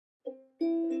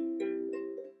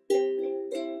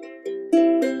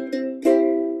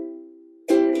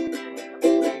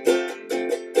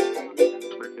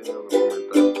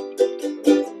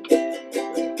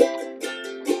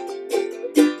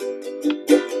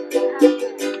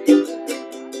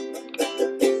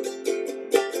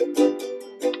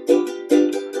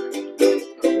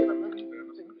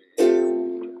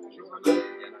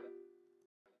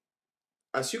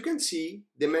As you can see,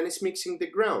 the man is mixing the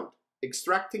ground,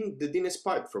 extracting the thinnest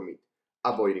part from it,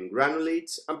 avoiding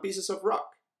granulates and pieces of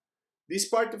rock. This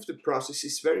part of the process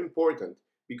is very important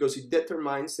because it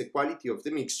determines the quality of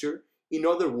the mixture, in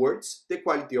other words, the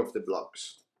quality of the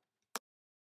blocks.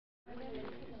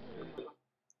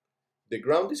 The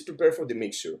ground is prepared for the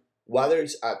mixture, water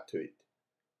is added to it.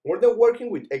 More than working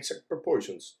with exact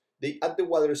proportions, they add the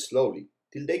water slowly,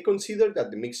 till they consider that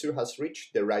the mixture has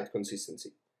reached the right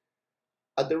consistency.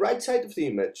 At the right side of the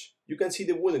image, you can see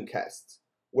the wooden casts,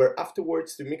 where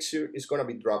afterwards the mixture is going to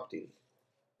be dropped in.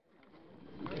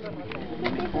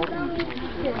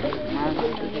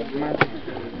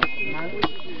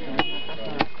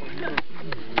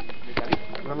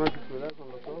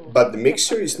 But the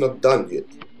mixture is not done yet.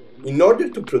 In order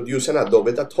to produce an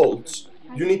adobe that holds,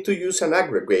 you need to use an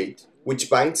aggregate which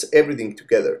binds everything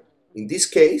together. In this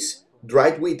case,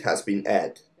 dried wheat has been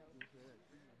added.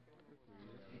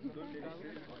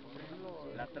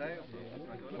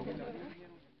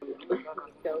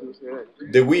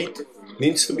 The wheat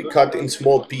needs to be cut in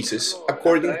small pieces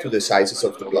according to the sizes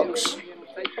of the blocks.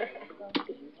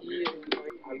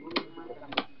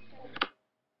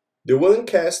 The wooden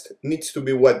cast needs to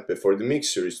be wet before the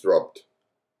mixture is dropped.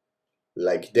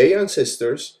 Like their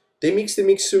ancestors, they mix the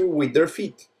mixture with their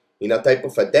feet in a type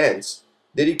of a dance,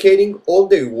 dedicating all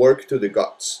their work to the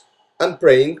gods and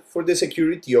praying for the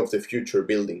security of the future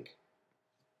building.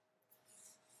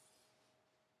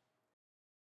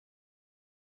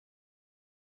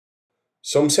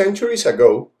 Some centuries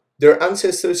ago, their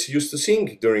ancestors used to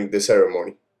sing during the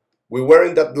ceremony. We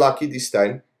weren't that lucky this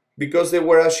time because they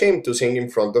were ashamed to sing in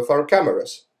front of our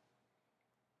cameras.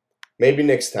 Maybe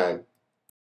next time.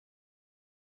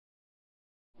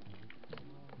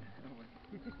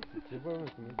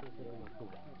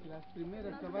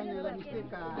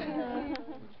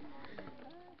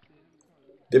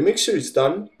 The mixture is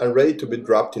done and ready to be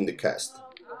dropped in the cast.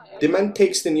 The man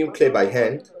takes the new clay by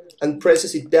hand and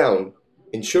presses it down,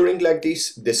 ensuring like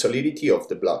this the solidity of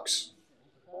the blocks.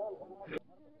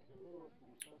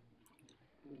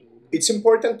 It's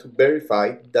important to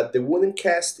verify that the wooden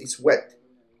cast is wet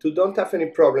to don't have any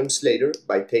problems later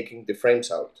by taking the frames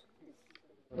out.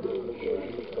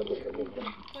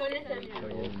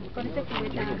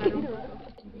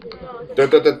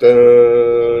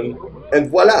 And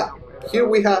voila! Here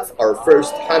we have our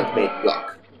first handmade block.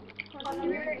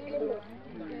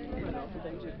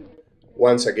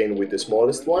 Once again with the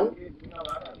smallest one.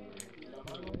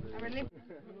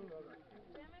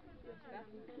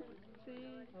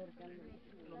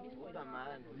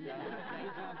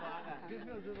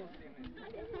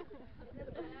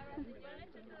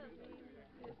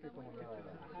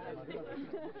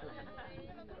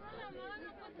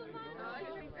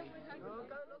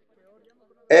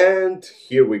 And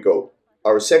here we go,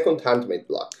 our second handmade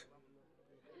block.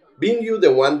 Being you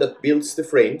the one that builds the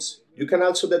frames, you can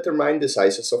also determine the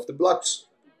sizes of the blocks.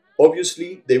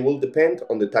 Obviously, they will depend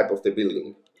on the type of the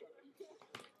building.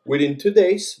 Within 2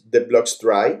 days, the blocks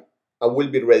dry and will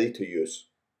be ready to use.